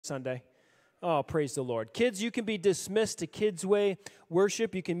Sunday? Oh, praise the Lord. Kids, you can be dismissed to Kids Way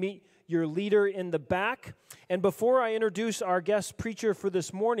worship. You can meet your leader in the back. And before I introduce our guest preacher for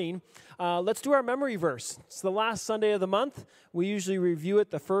this morning, let's do our memory verse. It's the last Sunday of the month. We usually review it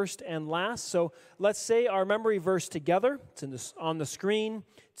the first and last. So let's say our memory verse together. It's on the screen.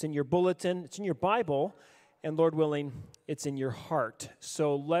 It's in your bulletin. It's in your Bible. And Lord willing, it's in your heart.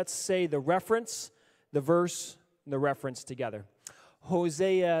 So let's say the reference, the verse, and the reference together.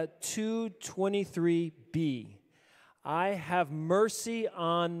 Hosea 2:23b. I have mercy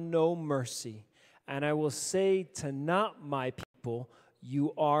on no mercy, and I will say to not my people,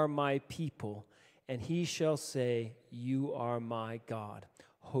 you are my people, and he shall say, you are my God.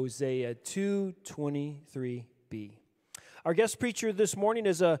 Hosea 2:23b. Our guest preacher this morning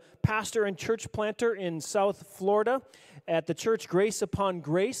is a pastor and church planter in South Florida at the church Grace Upon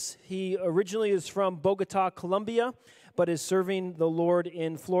Grace. He originally is from Bogota, Colombia, but is serving the Lord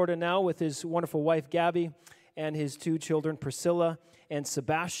in Florida now with his wonderful wife, Gabby, and his two children, Priscilla and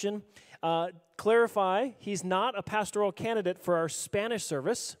Sebastian. Clarify, he's not a pastoral candidate for our Spanish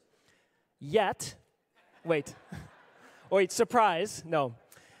service yet. Wait, surprise, no.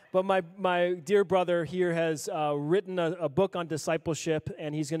 But my dear brother here has written a book on discipleship,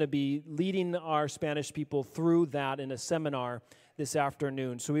 and he's going to be leading our Spanish people through that in a seminar this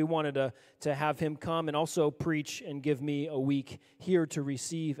afternoon. So we wanted to have him come and also preach and give me a week here to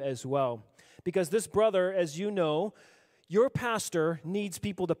receive as well. Because this brother, as you know, your pastor needs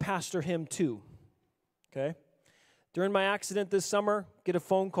people to pastor him too, okay? During my accident this summer, get a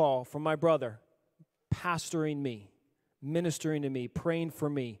phone call from my brother, pastoring me, ministering to me, praying for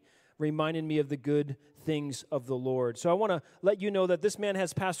me, reminding me of the good things of the Lord. So I want to let you know that this man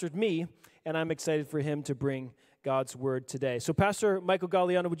has pastored me, and I'm excited for him to bring God's word today. So Pastor Michael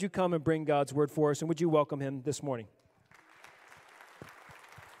Galliano, would you come and bring God's word for us, and would you welcome him this morning?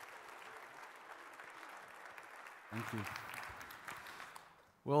 Thank you.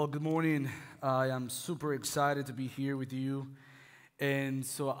 Well, good morning. I am super excited to be here with you. And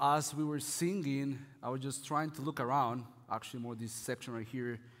so as we were singing, I was just trying to look around, actually more this section right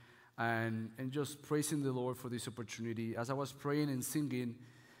here, and just praising the Lord for this opportunity. As I was praying and singing,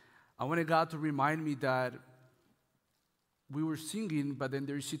 I wanted God to remind me that we were singing, but then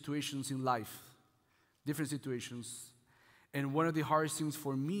there are situations in life, different situations. And one of the hardest things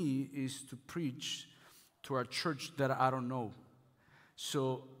for me is to preach to a church that I don't know.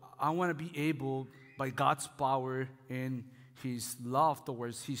 So I want to be able, by God's power and His love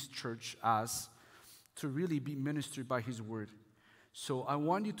towards His church, us, to really be ministered by His word. So I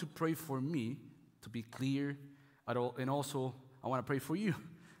want you to pray for me to be clear at all, and also I want to pray for you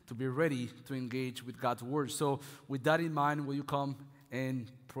to be ready to engage with God's word. So with that in mind, will you come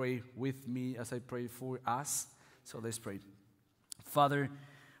and pray with me as I pray for us? So let's pray. Father,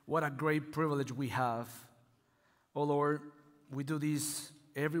 what a great privilege we have. Oh Lord, we do this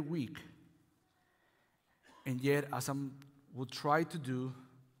every week. And yet, as I will try to do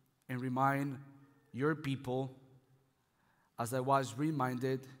and remind your people, as I was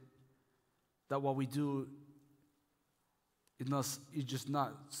reminded, that what we do it's just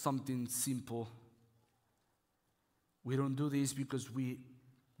not something simple. We don't do this because we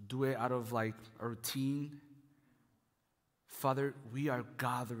do it out of like a routine. Father, we are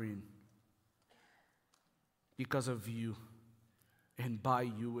gathering because of you and by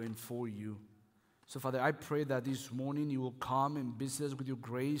you and for you. So, Father, I pray that this morning you will come and visit us with your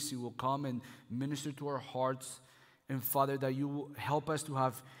grace. You will come and minister to our hearts. And, Father, that you will help us to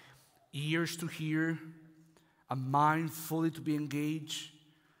have ears to hear, a mind fully to be engaged,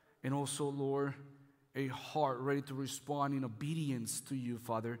 and also, Lord, a heart ready to respond in obedience to you,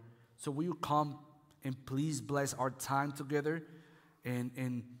 Father. So will you come and please bless our time together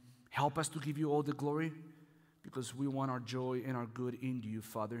and help us to give you all the glory, because we want our joy and our good in you,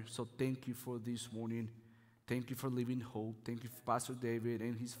 Father. So thank you for this morning. Thank you for Living Hope. Thank you for Pastor David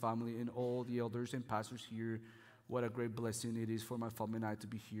and his family and all the elders and pastors here. What a great blessing it is for my family and I to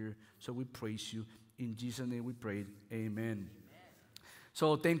be here. So we praise you. In Jesus' name we pray. Amen.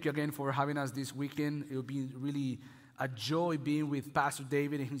 So thank you again for having us this weekend. It will be really a joy being with Pastor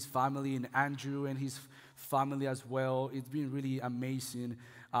David and his family, and Andrew and his family as well. It's been really amazing.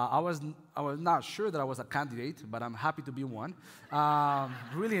 I was not sure that I was a candidate, but I'm happy to be one.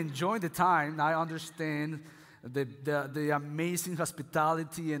 Really enjoying the time. I understand the amazing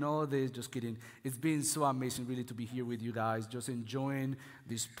hospitality and all this. Just kidding. It's been so amazing really to be here with you guys, just enjoying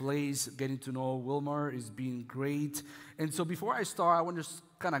this place, getting to know Wilmer. It's been great. And so before I start, I want to just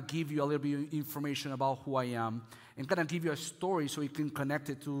kind of give you a little bit of information about who I am and kind of give you a story so you can connect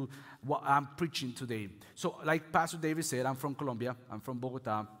it to what I'm preaching today. So like Pastor David said, I'm from Colombia. I'm from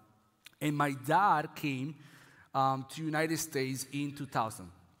Bogota. And my dad came to United States in 2000.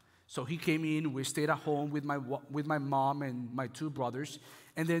 So he came in, we stayed at home with my mom and my two brothers.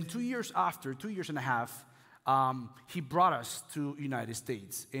 And then 2 years after, 2 years and a half, he brought us to United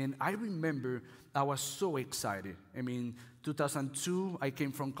States. And I remember I was so excited. I mean, 2002, I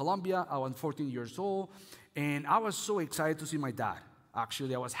came from Colombia. I was 14 years old. And I was so excited to see my dad.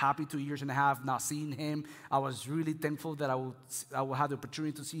 Actually, I was happy 2 years and a half not seeing him. I was really thankful that I would have the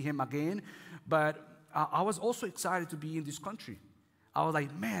opportunity to see him again. But I was also excited to be in this country. I was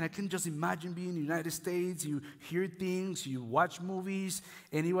like, man, I can just imagine being in the United States. You hear things, you watch movies,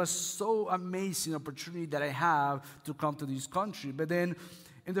 and it was so amazing opportunity that I have to come to this country. But then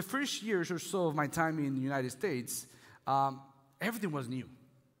in the first years or so of my time in the United States, everything was new.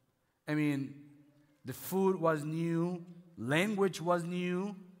 I mean, the food was new, language was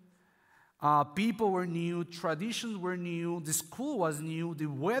new, people were new, traditions were new, the school was new, the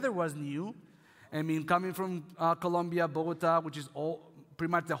weather was new. I mean, coming from Colombia, Bogota, which is pretty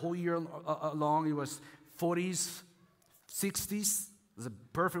much the whole year long, it was 40s, 60s. It was a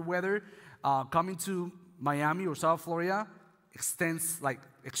perfect weather. Coming to Miami or South Florida, extends like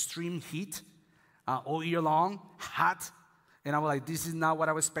extreme heat all year long, hot. And I was like, this is not what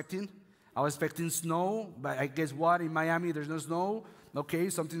I was expecting. I was expecting snow, but I guess what? In Miami, there's no snow. Okay,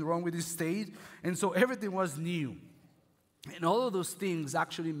 something's wrong with this state. And so everything was new. And all of those things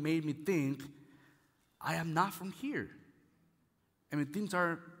actually made me think, I am not from here. I mean, things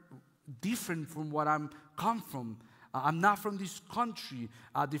are different from what I'm come from. I'm not from this country.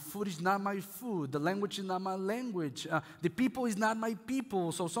 The food is not my food. The language is not my language. The people is not my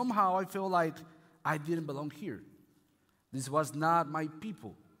people. So somehow I feel like I didn't belong here. This was not my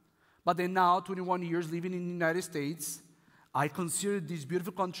people. But then now, 21 years living in the United States, I consider this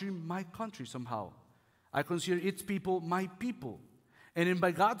beautiful country my country somehow. I consider its people my people. And then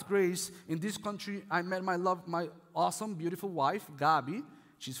by God's grace, in this country, I met my awesome, beautiful wife, Gabi.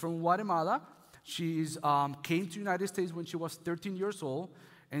 She's from Guatemala. She came to the United States when she was 13 years old.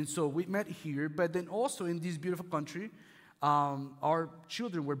 And so we met here. But then also in this beautiful country, our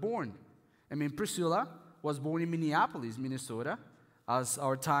children were born. I mean, Priscilla was born in Minneapolis, Minnesota, as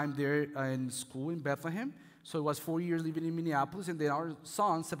our time there in school in Bethlehem. So it was 4 years living in Minneapolis. And then our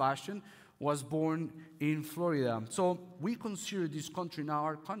son, Sebastian, was born in Florida. So we consider this country now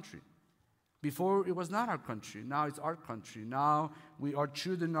our country. Before, it was not our country. Now it's our country. Now our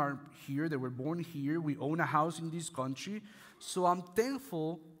children are here. They were born here. We own a house in this country. So I'm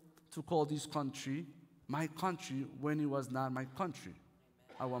thankful to call this country my country when it was not my country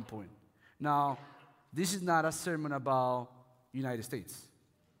at one point. Now, this is not a sermon about United States.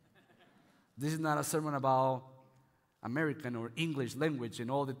 This is not a sermon about American or English language and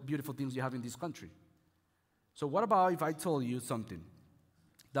all the beautiful things you have in this country. So what about if I told you something?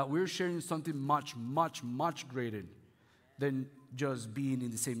 That we're sharing something much, much, much greater than just being in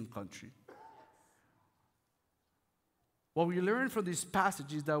the same country. What we learn from this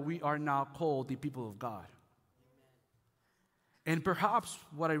passage is that we are now called the people of God. And perhaps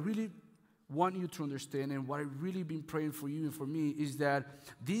what I really want you to understand and what I've really been praying for you and for me is that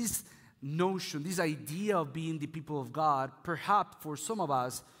this notion, this idea of being the people of God, perhaps for some of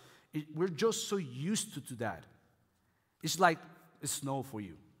us, we're just so used to that. It's like snow for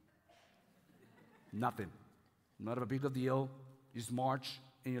you. Nothing. Not a big deal. It's March,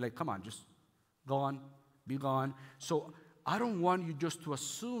 and you're like, come on, just go on, be gone. So I don't want you just to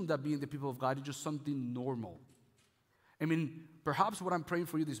assume that being the people of God is just something normal. I mean, perhaps what I'm praying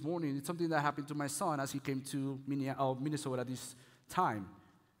for you this morning is something that happened to my son as he came to Minnesota this time.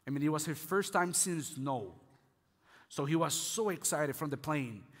 I mean, it was his first time seeing snow. So he was so excited from the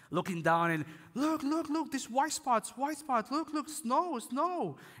plane, looking down and, look, these white spots, look,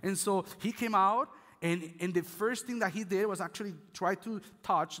 snow. And so he came out, and the first thing that he did was actually try to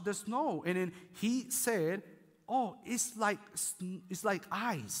touch the snow. And then he said, oh, it's like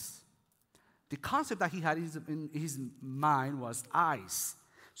ice. The concept that he had in his mind was ice.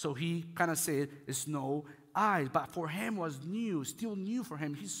 So he kind of said, snow, ice. But for him was new, still new for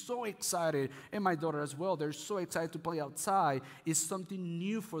him. He's so excited. And my daughter as well, they're so excited to play outside. It's something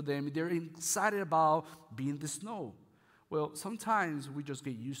new for them. They're excited about being the snow. Well, sometimes we just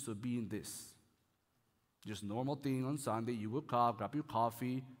get used to being this. Just normal thing on Sunday. You wake up, grab your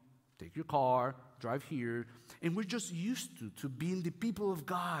coffee, take your car, drive here. And we're just used to being the people of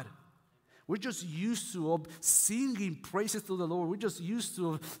God. We're just used to singing praises to the Lord. We're just used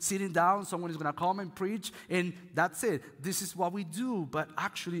to sitting down. Someone is going to come and preach, and that's it. This is what we do. But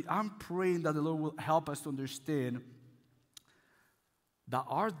actually, I'm praying that the Lord will help us to understand that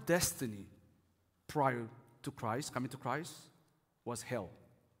our destiny prior to Christ, coming to Christ, was hell.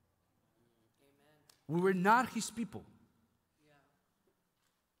 We were not his people.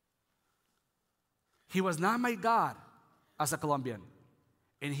 He was not my God as a Colombian,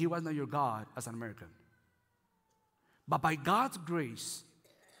 and he was not your God as an American. But by God's grace,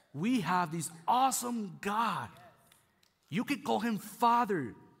 we have this awesome God. You can call him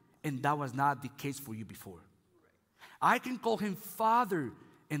Father, and that was not the case for you before. I can call him Father,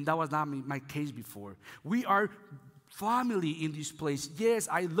 and that was not my case before. We are family in this place. Yes,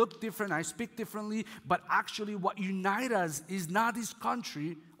 I look different, I speak differently, but actually what unites us is not this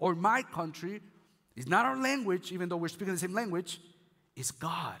country or my country. It's not our language, even though we're speaking the same language. It's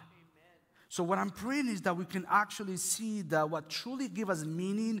God. So what I'm praying is that we can actually see that what truly gives us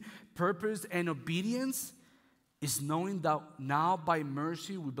meaning, purpose, and obedience is knowing that now by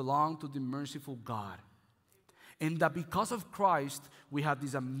mercy we belong to the merciful God. And that because of Christ, we have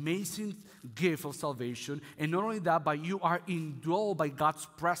this amazing gift of salvation. And not only that, but you are indwelled by God's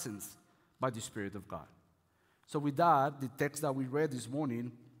presence, by the Spirit of God. So with that, the text that we read this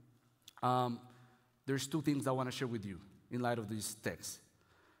morning, there's two things I want to share with you in light of this text.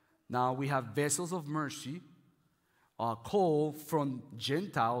 Now, we have vessels of mercy, called from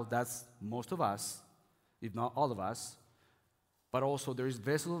Gentiles, that's most of us, if not all of us. But also there is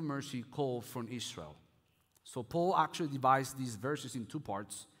vessels of mercy called from Israel. So Paul actually divides these verses in two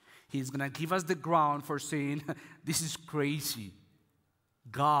parts. He's going to give us the ground for saying, this is crazy.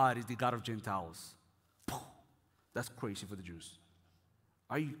 God is the God of Gentiles. That's crazy for the Jews.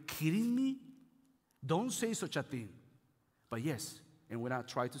 Are you kidding me? Don't say such a thing. But yes, and we're going to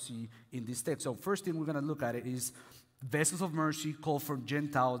try to see in this text. So first thing we're going to look at it is vessels of mercy called from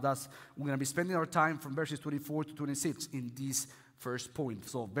Gentiles. We're going to be spending our time from verses 24 to 26 in this first point.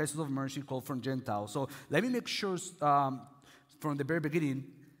 So vessels of mercy called from Gentiles. So let me make sure from the very beginning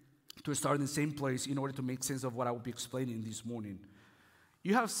to start in the same place in order to make sense of what I will be explaining this morning.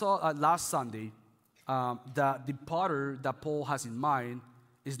 You have saw last Sunday that the potter that Paul has in mind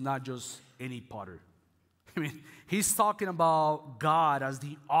is not just any potter. I mean, he's talking about God as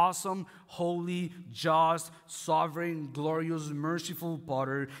the awesome, holy, just, sovereign, glorious, merciful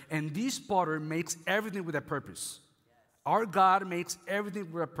potter. And this potter makes everything with a purpose. Our God makes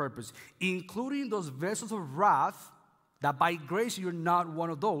everything with a purpose, including those vessels of wrath that by grace you're not one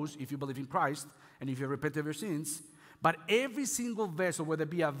of those if you believe in Christ and if you repent of your sins. But every single vessel, whether it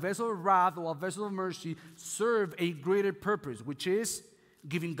be a vessel of wrath or a vessel of mercy, serve a greater purpose, which is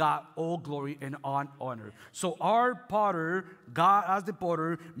giving God all glory and honor. So our potter, God as the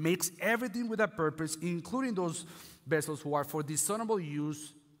potter, makes everything with a purpose, including those vessels who are for dishonorable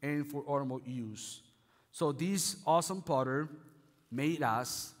use and for honorable use. So this awesome potter made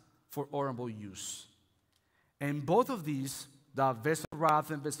us for honorable use. And both of these, the vessel of wrath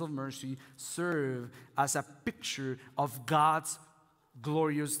and vessel of mercy, serve as a picture of God's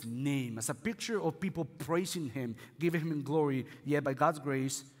glorious name, as a picture of people praising him, giving him glory. Yet by God's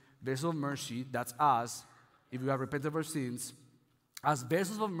grace, vessel of mercy, that's us, if we have repented of our sins, as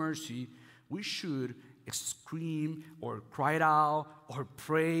vessels of mercy, we should scream or cry out or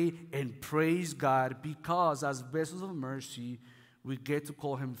pray and praise God, because as vessels of mercy, we get to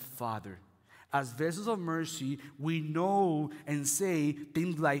call him Father. As vessels of mercy, we know and say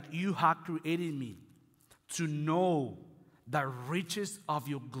things like, you have created me to know the riches of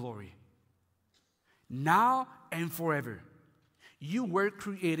your glory, now and forever. You were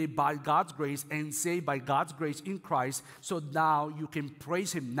created by God's grace and saved by God's grace in Christ, so now you can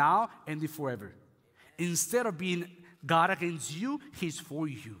praise him now and forever. Instead of being God against you, he's for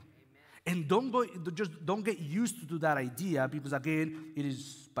you. And don't get used to that idea, because again, it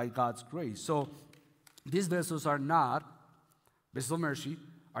is by God's grace. So these vessels of mercy,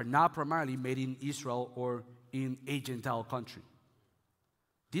 are not primarily made in Israel or in a Gentile country.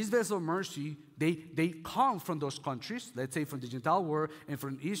 These vessels of mercy, they come from those countries, let's say from the Gentile world and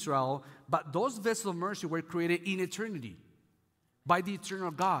from Israel, but those vessels of mercy were created in eternity by the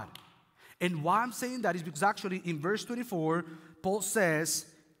eternal God. And why I'm saying that is because actually in verse 24, Paul says,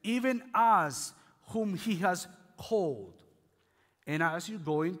 even us whom he has called. And as you're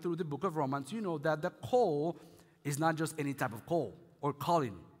going through the book of Romans, you know that the call is not just any type of call or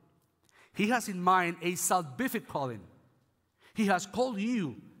calling. He has in mind a salvific calling. He has called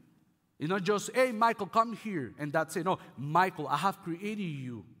you. It's not just, hey, Michael, come here, and that's it. No, Michael, I have created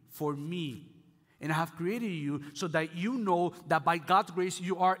you for me. And I have created you so that you know that by God's grace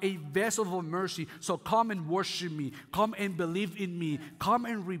you are a vessel of mercy. So come and worship me. Come and believe in me. Come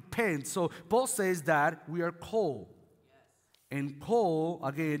and repent. So Paul says that we are called. And call,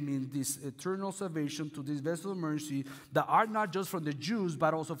 again, means this eternal salvation to this vessel of mercy that are not just from the Jews,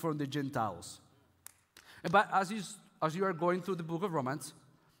 but also from the Gentiles. But as you are going through the book of Romans,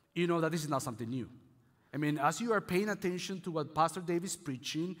 you know that this is not something new. I mean, as you are paying attention to what Pastor Dave is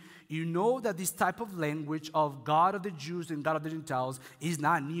preaching, you know that this type of language of God of the Jews and God of the Gentiles is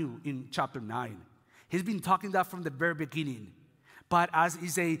not new in chapter 9. He's been talking that from the very beginning. But as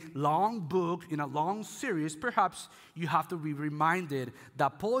is a long book in a long series, perhaps you have to be reminded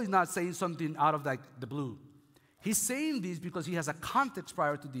that Paul is not saying something out of like the blue. He's saying this because he has a context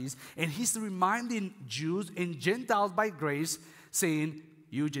prior to this, and he's reminding Jews and Gentiles by grace, saying,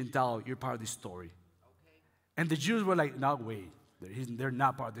 you Gentile, you're part of this story. Okay. And the Jews were like, no, wait, they're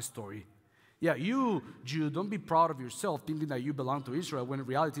not part of this story. Yeah, you, Jew, don't be proud of yourself thinking that you belong to Israel, when in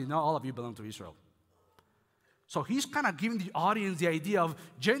reality, not all of you belong to Israel. So he's kind of giving the audience the idea of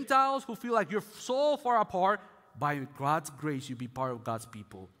Gentiles who feel like you're so far apart, by God's grace, you be part of God's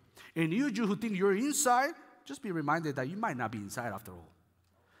people. And you, Jew, who think you're inside, just be reminded that you might not be inside after all.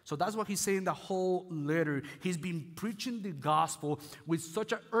 So that's what he's saying the whole letter. He's been preaching the gospel with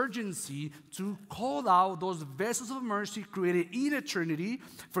such an urgency to call out those vessels of mercy created in eternity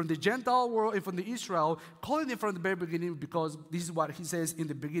from the Gentile world and from the Israel, calling them from the very beginning, because this is what he says in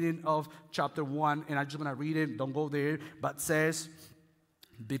the beginning of chapter 1. And I'm just going to read it. Don't go there. But says,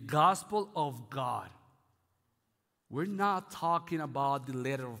 the gospel of God. We're not talking about the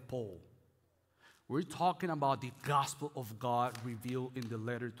letter of Paul. We're talking about the gospel of God revealed in the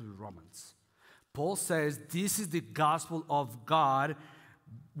letter to the Romans. Paul says this is the gospel of God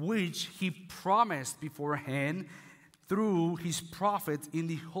which he promised beforehand through his prophets in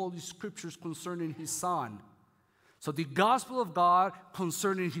the Holy Scriptures concerning his Son. So the gospel of God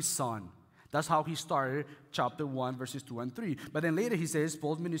concerning his Son. That's how he started chapter 1, verses 2 and 3. But then later he says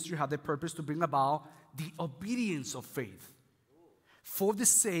Paul's ministry had the purpose to bring about the obedience of faith for the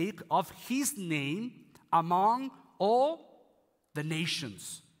sake of his name among all the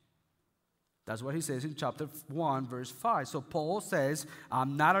nations. That's what he says in chapter 1, verse 5. So Paul says,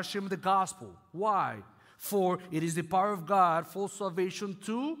 I'm not ashamed of the gospel. Why? For it is the power of God for salvation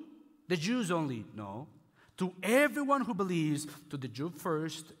to the Jews only. No. To everyone who believes, to the Jew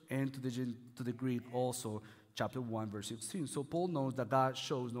first and to the Greek also. Chapter 1, verse 16. So Paul knows that God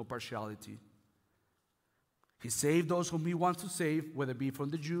shows no partiality. He saved those whom he wants to save, whether it be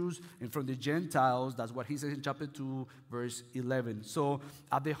from the Jews and from the Gentiles. That's what he says in chapter 2, verse 11. So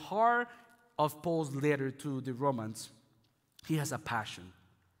at the heart of Paul's letter to the Romans, he has a passion.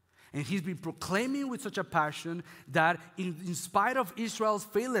 And he's been proclaiming with such a passion that in spite of Israel's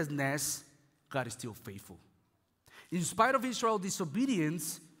faithlessness, God is still faithful. In spite of Israel's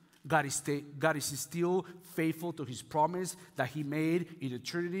disobedience, God is still faithful to his promise that he made in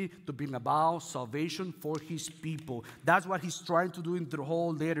eternity to bring about salvation for his people. That's what he's trying to do in the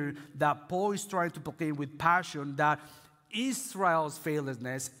whole letter, that Paul is trying to proclaim with passion, that Israel's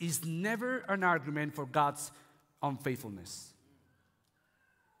faithlessness is never an argument for God's unfaithfulness.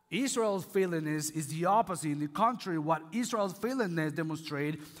 Israel's faithfulness is the opposite. In the contrary, what Israel's faithfulness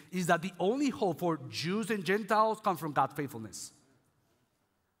demonstrates is that the only hope for Jews and Gentiles comes from God's faithfulness.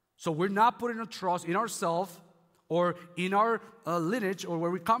 So we're not putting our trust in ourselves or in our lineage or where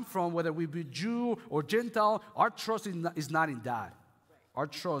we come from, whether we be Jew or Gentile. Our trust is not in that. Our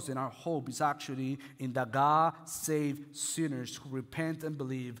trust and our hope is actually in that God save sinners who repent and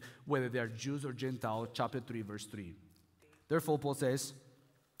believe, whether they are Jews or Gentiles. Chapter 3, verse 3. Therefore, Paul says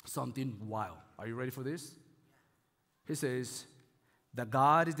something wild. Are you ready for this? He says that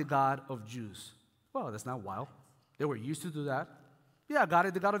God is the God of Jews. Well, that's not wild. They were used to do that. Yeah, God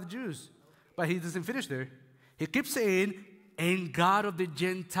is the God of the Jews. But he doesn't finish there. He keeps saying, and God of the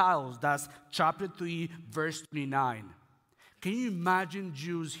Gentiles. That's chapter 3, verse 29. Can you imagine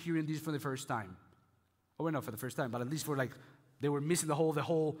Jews hearing this for the first time? Oh, well, not for the first time, but at least for like, they were missing the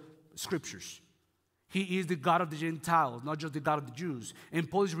whole scriptures. He is the God of the Gentiles, not just the God of the Jews. And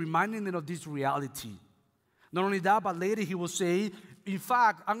Paul is reminding them of this reality. Not only that, but later he will say, in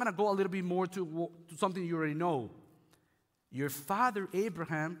fact, I'm going to go a little bit more to something you already know. Your father,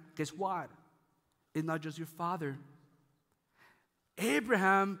 Abraham, guess what? Is not just your father.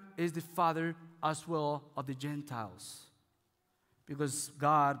 Abraham is the father as well of the Gentiles. Because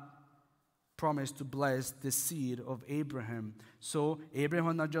God promised to bless the seed of Abraham. So Abraham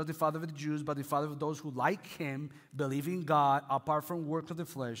is not just the father of the Jews, but the father of those who, like him, believe in God apart from works of the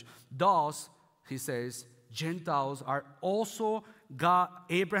flesh. Thus, he says, Gentiles are also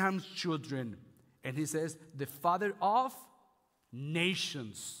Abraham's children. And he says, the father of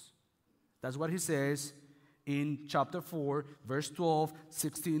nations. That's what he says in chapter 4, verse 12,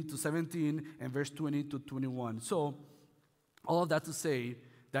 16 to 17, and verse 20 to 21. So, all of that to say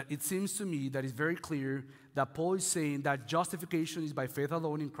that it seems to me that it's very clear that Paul is saying that justification is by faith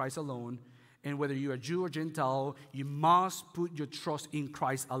alone, in Christ alone, and whether you are Jew or Gentile, you must put your trust in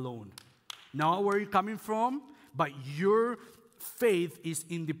Christ alone. not where you're coming from, but your faith is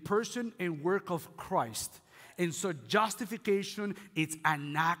in the person and work of Christ. And so justification, it's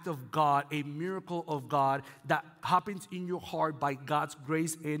an act of God, a miracle of God that happens in your heart by God's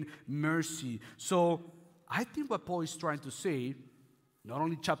grace and mercy. So I think what Paul is trying to say, not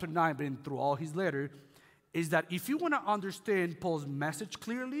only chapter 9, but through all his letter, is that if you want to understand Paul's message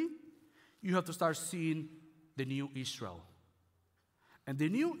clearly, you have to start seeing the new Israel. And the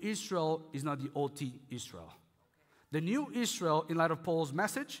new Israel is not the OT Israel. The new Israel, in light of Paul's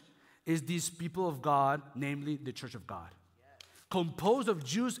message, is these people of God, namely the church of God, composed of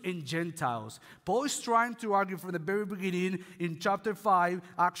Jews and Gentiles. Paul is trying to argue from the very beginning. In chapter 5,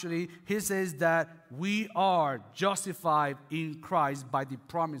 actually, he says that we are justified in Christ by the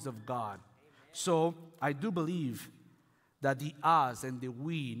promise of God. So I do believe that the us and the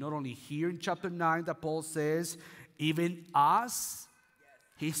we, not only here in chapter 9 that Paul says, even us,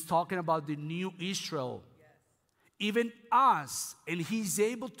 he's talking about the new Israel. Even us, and he's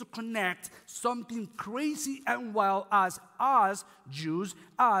able to connect something crazy and wild as us Jews,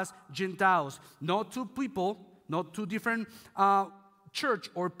 as Gentiles. Not two people, not two different church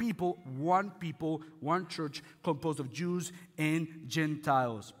or people, one church composed of Jews and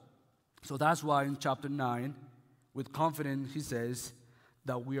Gentiles. So that's why in chapter 9, with confidence, he says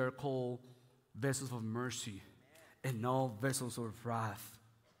that we are called vessels of mercy and not vessels of wrath.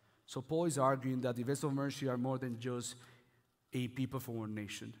 So Paul is arguing that the vessels of mercy are more than just a people from one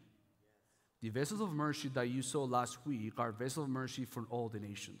nation. The vessels of mercy that you saw last week are vessels of mercy for all the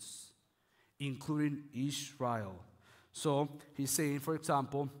nations, including Israel. So he's saying, for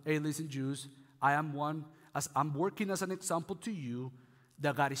example, hey, listen, Jews, I'm working as an example to you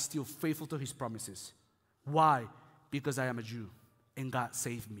that God is still faithful to his promises. Why? Because I am a Jew and God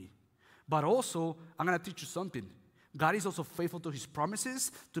saved me. But also, I'm going to teach you something. God is also faithful to his promises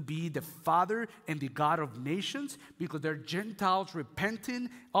to be the Father and the God of nations, because they're Gentiles repenting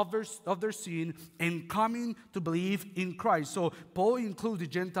of their sin and coming to believe in Christ. So Paul includes the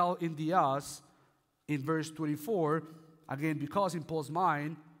Gentile in the us in verse 24, again, because in Paul's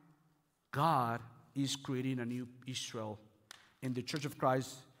mind, God is creating a new Israel, and the church of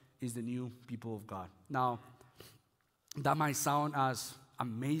Christ is the new people of God. Now, that might sound as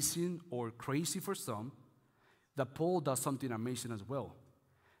amazing or crazy for some, that Paul does something amazing as well.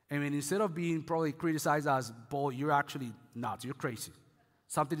 I mean, instead of being probably criticized as, Paul, you're actually nuts, you're crazy,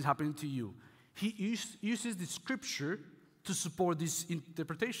 something is happening to you, he uses the scripture to support this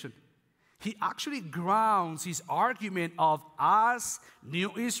interpretation. He actually grounds his argument of us,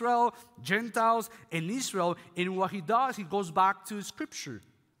 New Israel, Gentiles, and Israel, and what he does, he goes back to scripture. Amen.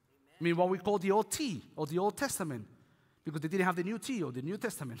 I mean, what we call the OT, or the Old Testament, because they didn't have the New T, or the New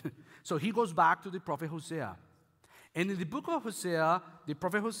Testament. So he goes back to the prophet Hosea. And in the book of Hosea, the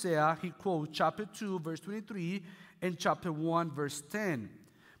prophet Hosea, he quotes chapter 2, verse 23, and chapter 1, verse 10.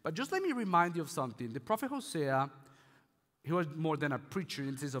 But just let me remind you of something. The prophet Hosea, he was more than a preacher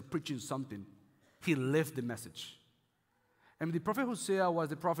in the sense of preaching something. He lived the message. And the prophet Hosea was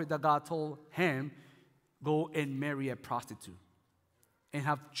the prophet that God told him, go and marry a prostitute and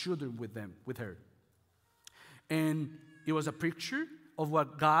have children with her. And it was a picture of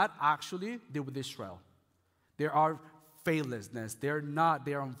what God actually did with Israel. There are faithlessness. They are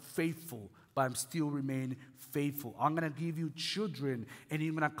unfaithful, but I'm still remain faithful. I'm going to give you children, and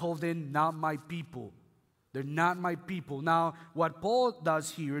you're going to call them not my people. They're not my people. Now, what Paul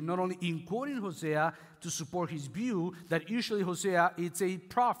does here, not only in quoting Hosea to support his view that usually Hosea is a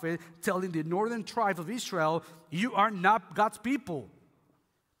prophet telling the northern tribe of Israel, you are not God's people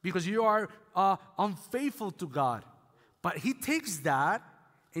because you are unfaithful to God. But he takes that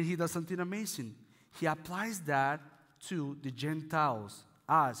and he does something amazing. He applies that to the Gentiles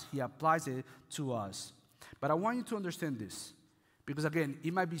as he applies it to us. But I want you to understand this, because again,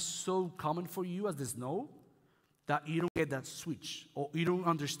 it might be so common for you as the snow that you don't get that switch, or you don't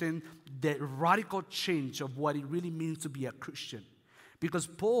understand the radical change of what it really means to be a Christian. Because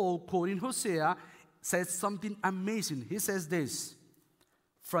Paul, quoting Hosea, says something amazing. He says this,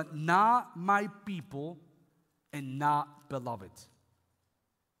 from not my people and not beloved.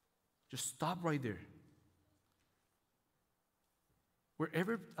 Just stop right there.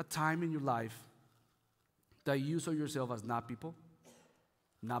 Wherever a time in your life that you saw yourself as not people,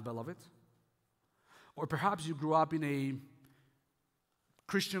 not beloved, or perhaps you grew up in a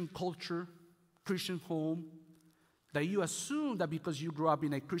Christian culture, Christian home, that you assume that because you grew up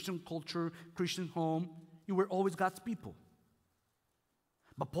in a Christian culture, Christian home, you were always God's people.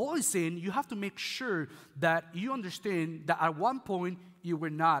 But Paul is saying you have to make sure that you understand that at one point you were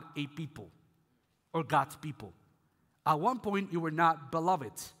not a people or God's people. At one point you were not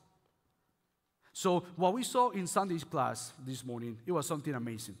beloved. So what we saw in Sunday's class this morning, it was something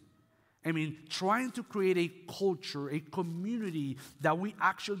amazing. I mean, trying to create a culture, a community that we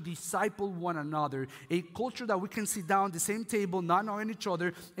actually disciple one another, a culture that we can sit down at the same table, not knowing each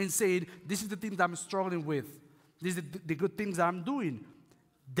other, and say, this is the things that I'm struggling with. These are the good things that I'm doing.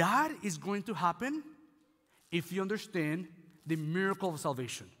 That is going to happen if you understand the miracle of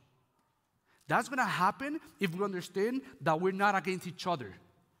salvation. That's going to happen if we understand that we're not against each other,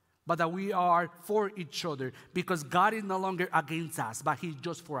 but that we are for each other, because God is no longer against us, but He's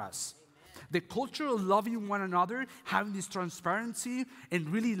just for us. Amen. The culture of loving one another, having this transparency, and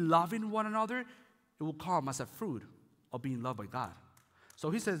really loving one another, it will come as a fruit of being loved by God. So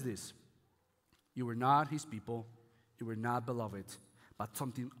He says this, you were not His people, you were not beloved, but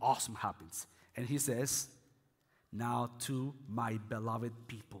something awesome happens. And He says, now to my beloved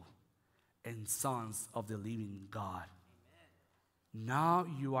people and sons of the living God. Now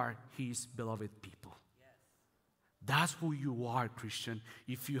you are His beloved people. Yes. That's who you are, Christian.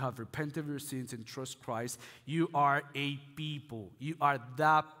 If you have repented of your sins and trust Christ, you are a people. You are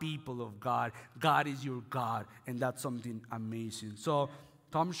the people of God. God is your God, and that's something amazing. So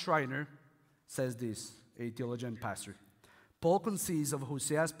Tom Schreiner says this, a theologian pastor. Paul conceives of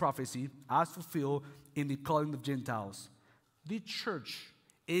Hosea's prophecy as fulfilled in the calling of Gentiles. The church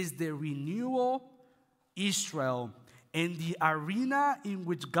is the renewal Israel and the arena in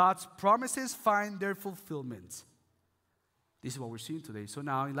which God's promises find their fulfillment. This is what we're seeing today. So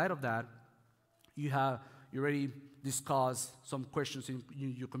now, in light of that, you already discussed some questions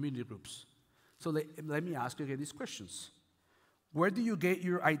in your community groups. So let me ask you again these questions. Where do you get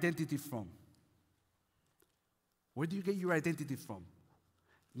your identity from? Where do you get your identity from?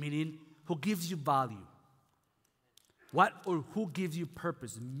 Meaning, who gives you value? What or who gives you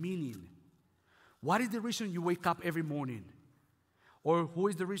purpose, meaning? What is the reason you wake up every morning? Or who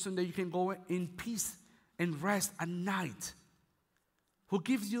is the reason that you can go in peace and rest at night? Who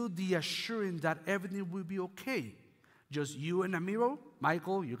gives you the assurance that everything will be okay? Just you and Amiro,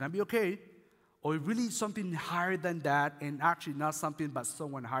 Michael, you can be okay. Or really something higher than that, and actually not something but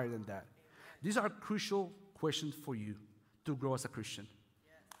someone higher than that. These are crucial questions for you to grow as a Christian.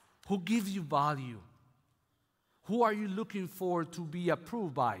 Who gives you value? Who are you looking for to be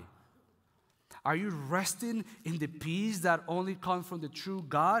approved by? Are you resting in the peace that only comes from the true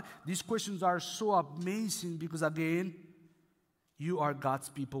God? These questions are so amazing because, again, you are God's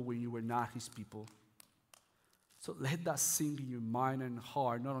people when you were not His people. So let that sink in your mind and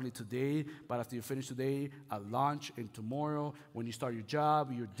heart, not only today, but after you finish today, at lunch, and tomorrow, when you start your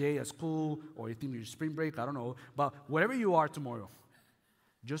job, your day at school, or you think your spring break, I don't know. But wherever you are tomorrow,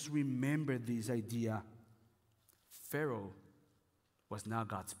 just remember this idea. Pharaoh was not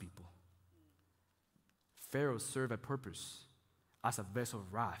God's people. Pharaoh served a purpose as a vessel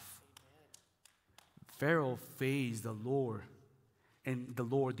of wrath. Pharaoh faced the Lord, and the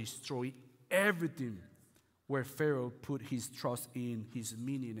Lord destroyed everything where Pharaoh put his trust in, his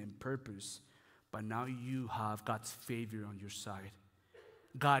meaning and purpose. But now you have God's favor on your side.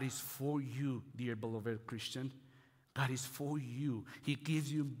 God is for you, dear beloved Christian. God is for you. He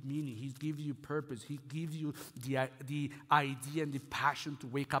gives you meaning. He gives you purpose. He gives you the idea and the passion to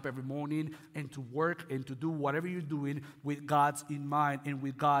wake up every morning and to work and to do whatever you're doing with God's in mind and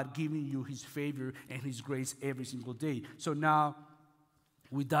with God giving you His favor and His grace every single day. So now,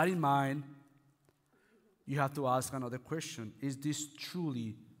 with that in mind, you have to ask another question. Is this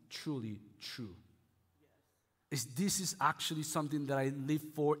truly, truly true? Is this actually something that I live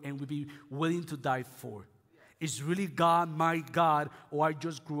for and would be willing to die for? Is really God my God, or I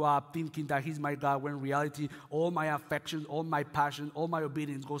just grew up thinking that He's my God, when in reality, all my affection, all my passion, all my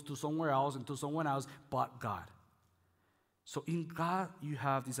obedience goes to somewhere else and to someone else but God. So in God, you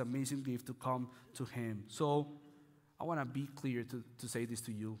have this amazing gift to come to Him. So I want to be clear to say this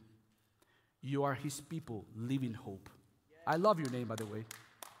to you. You are His people, living hope. I love your name, by the way.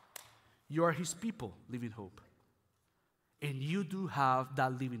 You are His people, living hope. And you do have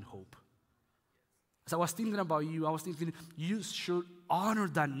that living hope. As I was thinking about you, I was thinking you should honor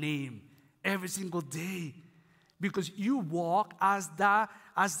that name every single day, because you walk as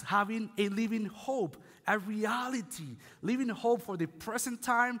having a living hope, a reality, living hope for the present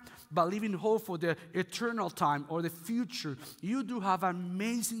time, but living hope for the eternal time or the future. You do have an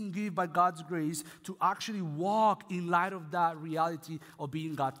amazing gift by God's grace to actually walk in light of that reality of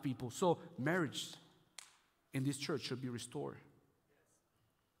being God's people. So marriage in this church should be restored.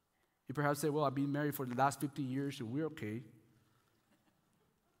 You perhaps say, well, I've been married for the last 50 years and we're okay.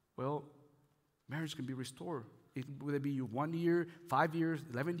 Well, marriage can be restored. Whether it be 1 year, 5 years,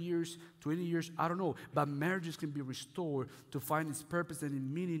 11 years, 20 years, I don't know. But marriages can be restored to find its purpose and its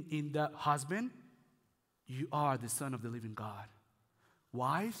meaning in the husband you are the son of the living God.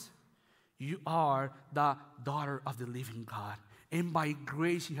 Wives, you are the daughter of the living God. And by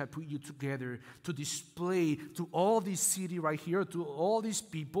grace, He has put you together to display to all this city right here, to all these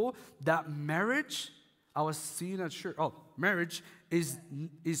people, that marriage, I was seeing at church, marriage is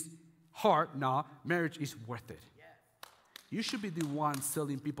hard. No, marriage is worth it. You should be the one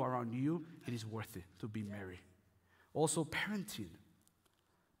telling people around you it is worth it to be married. Also, parenting.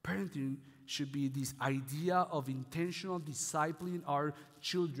 Parenting should be this idea of intentional discipling our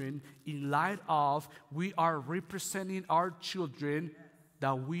children in light of we are representing our children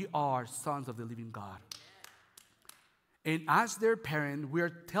that we are sons of the living God. And as their parent, we are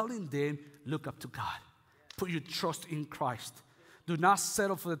telling them, look up to God. Put your trust in Christ. Do not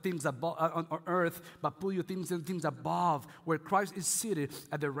settle for the things above, on earth, but put your things in things above, where Christ is seated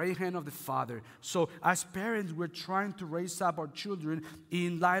at the right hand of the Father. So as parents, we're trying to raise up our children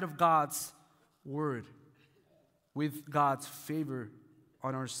in light of God's word, with God's favor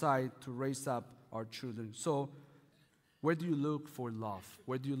on our side to raise up our children. So where do you look for love?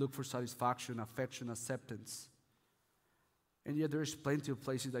 Where do you look for satisfaction, affection, acceptance? And yet there's plenty of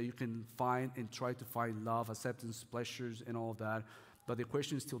places that you can find and try to find love, acceptance, pleasures, and all of that. But the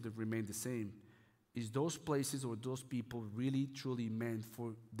question still remains the same. Is those places or those people really, truly meant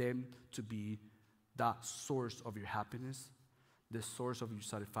for them to be the source of your happiness, the source of your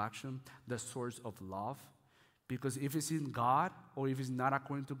satisfaction, the source of love? Because if it's in God or if it's not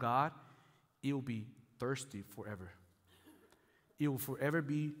according to God, it will be thirsty forever. It will forever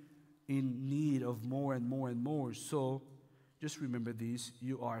be in need of more and more and more. So just remember this,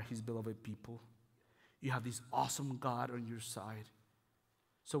 you are His beloved people. You have this awesome God on your side.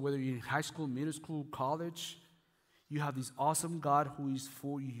 So whether you're in high school, middle school, college, you have this awesome God who is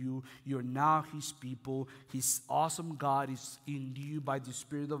for you. You're now His people. His awesome God is in you by the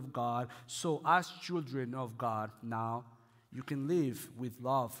Spirit of God. So as children of God now, you can live with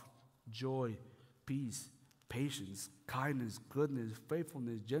love, joy, peace, patience, kindness, goodness,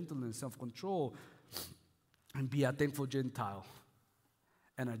 faithfulness, gentleness, self-control, and be a thankful Gentile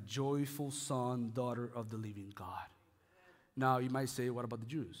and a joyful son, daughter of the living God. Now, you might say, what about the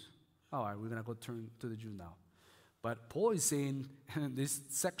Jews? All right, we're going to go turn to the Jews now. But Paul is saying in this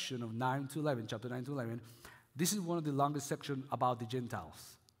section of 9 to 11, chapter 9 to 11, this is one of the longest sections about the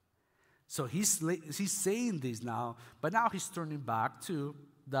Gentiles. So he's saying this now, but now he's turning back to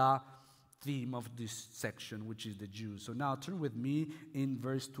the theme of this section, which is the Jews. So now turn with me in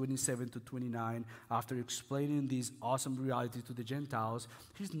verse 27 to 29. After explaining this awesome reality to the Gentiles,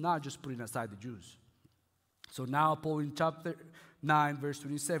 he's not just putting aside the Jews. So now Paul in chapter 9, verse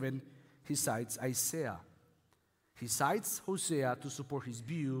 27, he cites Isaiah. He cites Hosea to support his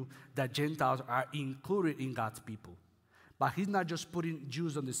view that Gentiles are included in God's people. But he's not just putting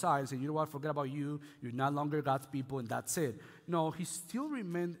Jews on the side and saying, you know what, forget about you, you're no longer God's people, and that's it. No, he's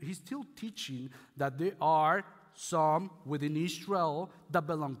still teaching that there are some within Israel that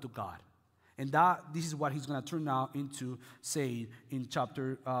belong to God. And this is what he's going to turn now into saying in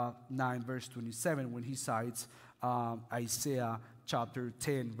chapter 9, verse 27, when he cites Isaiah chapter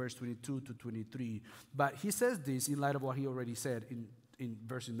 10, verse 22 to 23. But he says this in light of what he already said in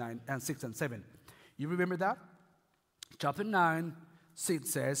verses 9 and 6 and 7. You remember that? Chapter 9, 6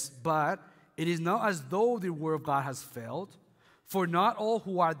 says, but it is not as though the word of God has failed, for not all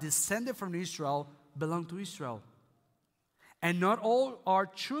who are descended from Israel belong to Israel. And not all are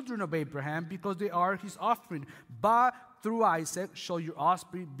children of Abraham, because they are his offspring. But through Isaac shall your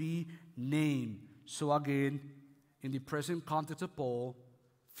offspring be named. So again, in the present context of Paul,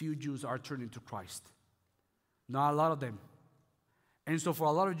 few Jews are turning to Christ. Not a lot of them. And so for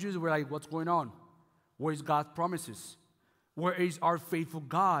a lot of Jews, we're like, what's going on? Where is God's promises? Where is our faithful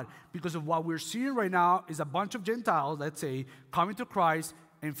God? Because of what we're seeing right now is a bunch of Gentiles, let's say, coming to Christ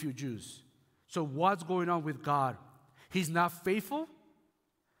and few Jews. So what's going on with God? He's not faithful?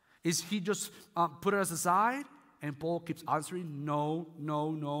 Is he just put us aside? And Paul keeps answering, no,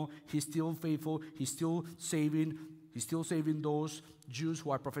 no, no. He's still faithful. He's still saving those Jews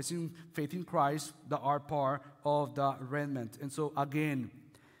who are professing faith in Christ that are part of the remnant. And so again,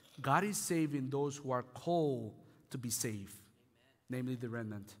 God is saving those who are called to be saved, namely the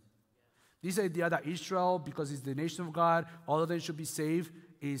remnant. This idea that Israel, because it's the nation of God, all of them should be saved,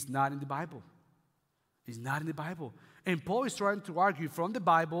 is not in the Bible. It's not in the Bible. And Paul is trying to argue from the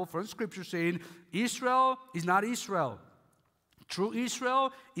Bible, from Scripture, saying Israel is not Israel. True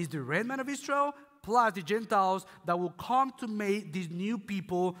Israel is the remnant of Israel, plus the Gentiles that will come to make this new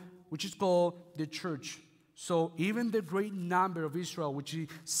people, which is called the church. So even the great number of Israel, which he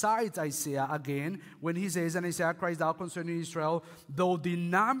cites Isaiah again, when he says, and Isaiah cries out concerning Israel, though the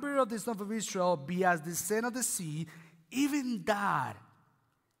number of the sons of Israel be as the sand of the sea, even that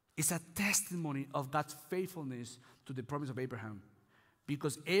is a testimony of God's faithfulness to the promise of Abraham.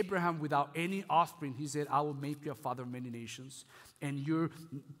 Because Abraham, without any offspring, he said, I will make you a father of many nations. And your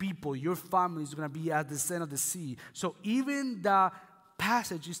people, your family is going to be as the sand of the sea. So even the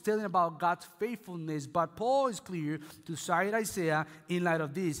passage is telling about God's faithfulness, but Paul is clear to cite Isaiah in light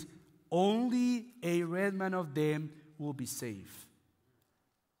of this. Only a remnant of them will be saved.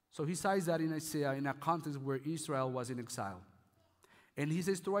 So he cites that in Isaiah in a context where Israel was in exile. And he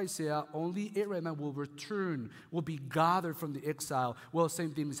says to Isaiah, only a remnant will return, will be gathered from the exile. Well,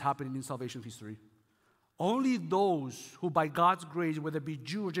 same thing is happening in salvation history. Only those who by God's grace, whether it be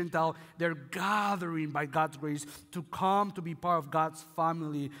Jew or Gentile, they're gathering by God's grace to come to be part of God's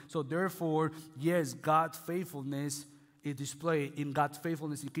family. So therefore, yes, God's faithfulness is displayed in God's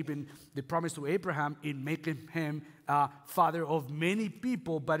faithfulness in keeping the promise to Abraham, in making him a father of many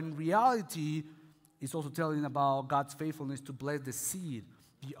people. But in reality, it's also telling about God's faithfulness to bless the seed,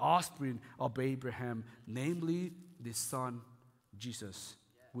 the offspring of Abraham, namely the son, Jesus,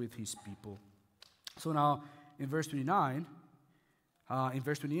 with his people. So now, in verse 29, in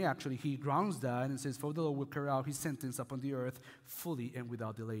verse 28, actually, he grounds that and says, for the Lord will carry out his sentence upon the earth fully and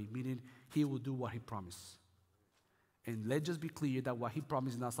without delay, meaning he will do what he promised. And let's just be clear that what he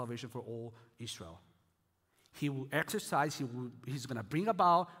promised is not salvation for all Israel. He will exercise, he's going to bring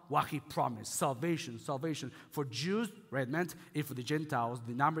about what he promised, salvation for Jews, remnant, and for the Gentiles,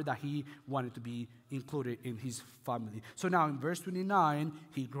 the number that he wanted to be included in his family. So now in verse 29,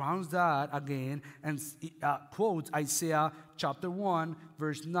 he grounds that again and quotes Isaiah chapter 1,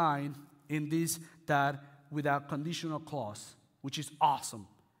 verse 9, in this, that with a conditional clause, which is awesome.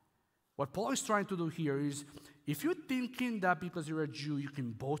 What Paul is trying to do here is, if you're thinking that because you're a Jew you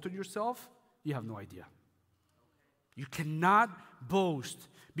can boast on yourself, you have no idea. You cannot boast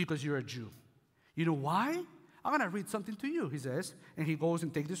because you're a Jew. You know why? I'm going to read something to you, he says. And he goes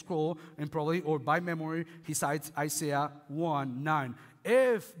and takes the scroll and probably, or by memory, he cites Isaiah 1:9.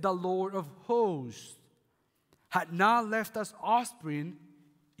 If the Lord of hosts had not left us offspring,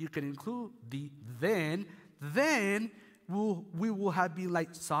 you can include the then we will have been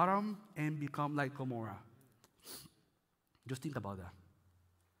like Sodom and become like Gomorrah. Just think about that.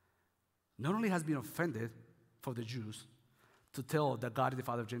 Not only has been offended for the Jews to tell that God is the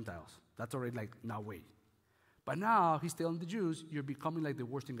father of Gentiles. That's already like, no way. But now he's telling the Jews, you're becoming like the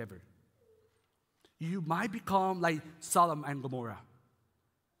worst thing ever. You might become like Sodom and Gomorrah.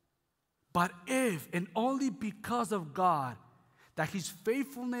 But if and only because of God, that his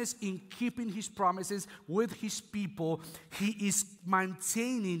faithfulness in keeping his promises with his people, he is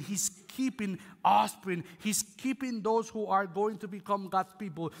maintaining, he's keeping offspring, he's keeping those who are going to become God's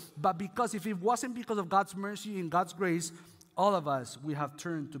people. But because if it wasn't because of God's mercy and God's grace, all of us, we have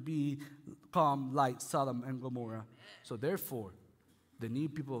turned to become like Sodom and Gomorrah. So therefore, the new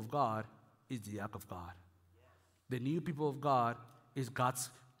people of God is the act of God. The new people of God is God's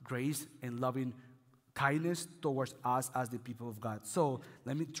grace and loving kindness towards us as the people of God. So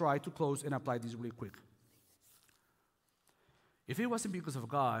let me try to close and apply this really quick. If it wasn't because of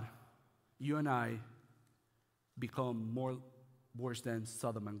God, you and I become worse than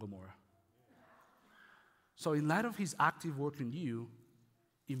Sodom and Gomorrah. So in light of his active work in you,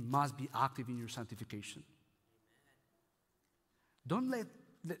 it must be active in your sanctification. Don't let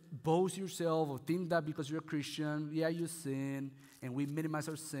boast yourself or think that because you're a Christian, yeah, you sin, and we minimize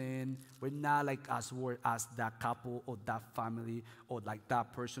our sin. We're not like as worse as that couple or that family or like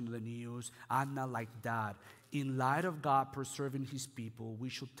that person in the news. I'm not like that. In light of God preserving his people, we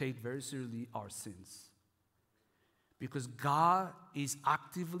should take very seriously our sins. Because God is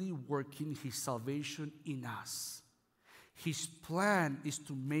actively working his salvation in us. His plan is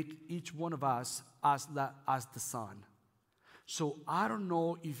to make each one of us as the Son. So I don't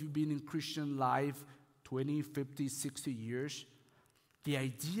know if you've been in Christian life 20, 50, 60 years. The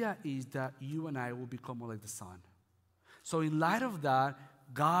idea is that you and I will become more like the Son. So in light of that,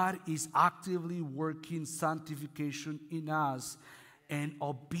 God is actively working sanctification in us and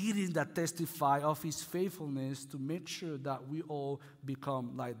obedience that testify of his faithfulness to make sure that we all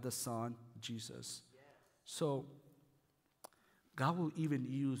become like the Son, Jesus. So God will even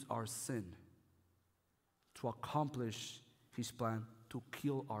use our sin to accomplish his plan to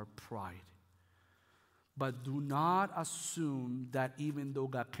kill our pride. But do not assume that even though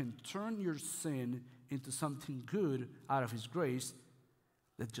God can turn your sin into something good out of his grace,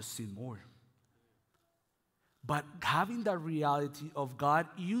 let's just sin more. But having that reality of God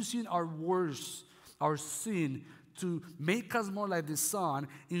using our worst, our sin, to make us more like the Son,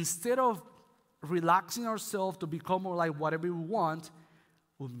 instead of relaxing ourselves to become more like whatever we want,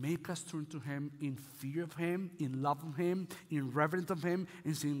 will make us turn to Him in fear of Him, in love of Him, in reverence of Him,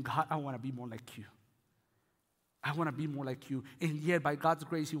 and saying, God, I want to be more like you. I want to be more like you. And yet, by God's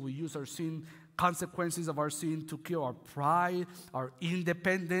grace, He will use our sin, consequences of our sin, to kill our pride, our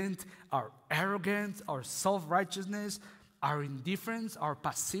independence, our arrogance, our self-righteousness, our indifference, our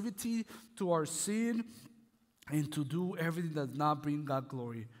passivity to our sin, and to do everything that does not bring God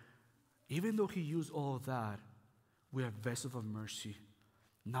glory. Even though He used all of that, we are vessels of mercy.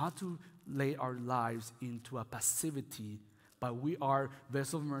 Not to lay our lives into a passivity, but we are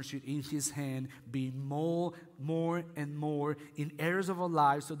vessels of mercy in His hand, being more and more in areas of our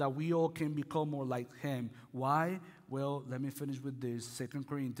lives so that we all can become more like Him. Why? Well, let me finish with this. 2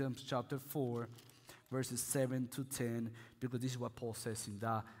 Corinthians chapter 4, verses 7 to 10, because this is what Paul says in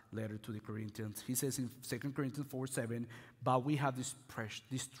that letter to the Corinthians. He says in 2 Corinthians 4, 7, but we have this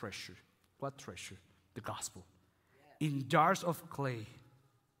treasure. What treasure? The gospel. In jars of clay,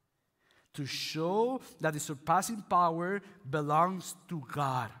 to show that the surpassing power belongs to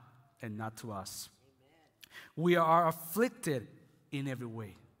God and not to us. Amen. We are afflicted in every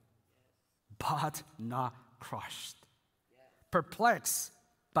way, but not crushed. Yes. Perplexed,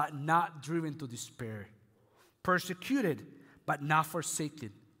 but not driven to despair. Persecuted, but not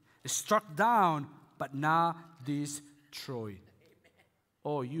forsaken. Struck down, but not destroyed. Amen.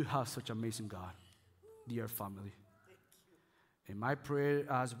 Oh, you have such amazing God, dear family. And my prayer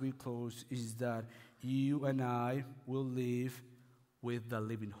as we close is that you and I will live with the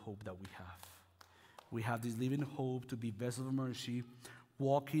living hope that we have. We have this living hope to be vessels of mercy,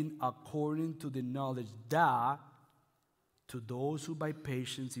 walking according to the knowledge that to those who by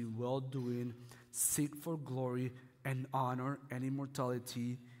patience in well-doing seek for glory and honor and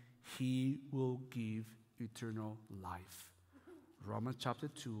immortality, He will give eternal life. Romans chapter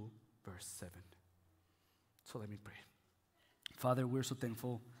 2, verse 7. So let me pray. Father, we're so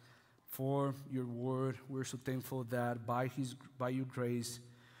thankful for your word. We're so thankful that by your grace,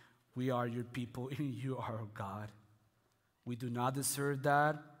 we are your people and you are our God. We do not deserve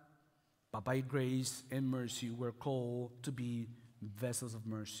that, but by grace and mercy, we're called to be vessels of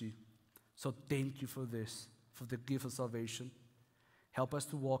mercy. So thank you for this, for the gift of salvation. Help us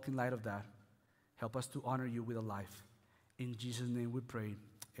to walk in light of that. Help us to honor you with a life. In Jesus' name we pray.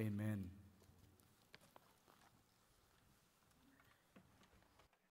 Amen.